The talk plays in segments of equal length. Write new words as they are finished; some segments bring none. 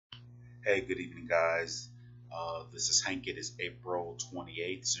Hey, good evening, guys. This is Hank. It is April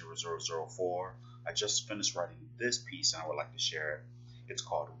 28th, 0004. I just finished writing this piece and I would like to share it. It's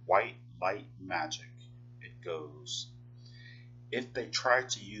called White Light Magic. It goes, if they try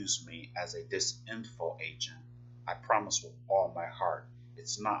to use me as a disinfo agent, I promise with all my heart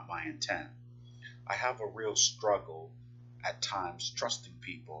it's not my intent. I have a real struggle at times trusting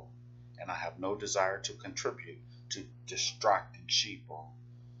people, and I have no desire to contribute to distracting sheeple.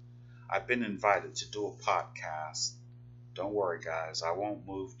 I've been invited to do a podcast. Don't worry, guys, I won't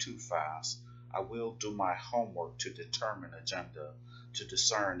move too fast. I will do my homework to determine agenda, to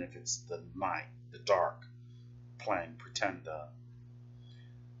discern if it's the night, the dark, playing pretender.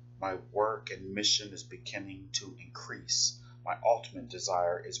 My work and mission is beginning to increase. My ultimate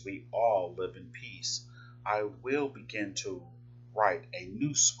desire is we all live in peace. I will begin to write a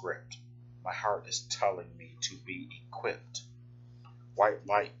new script. My heart is telling me to be equipped. White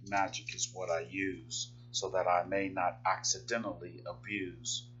light magic is what I use so that I may not accidentally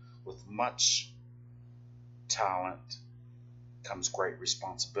abuse. With much talent comes great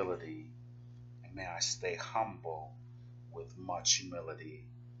responsibility, and may I stay humble with much humility.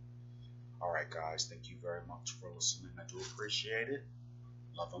 All right, guys, thank you very much for listening. I do appreciate it.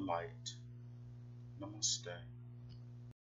 Love and light. Namaste.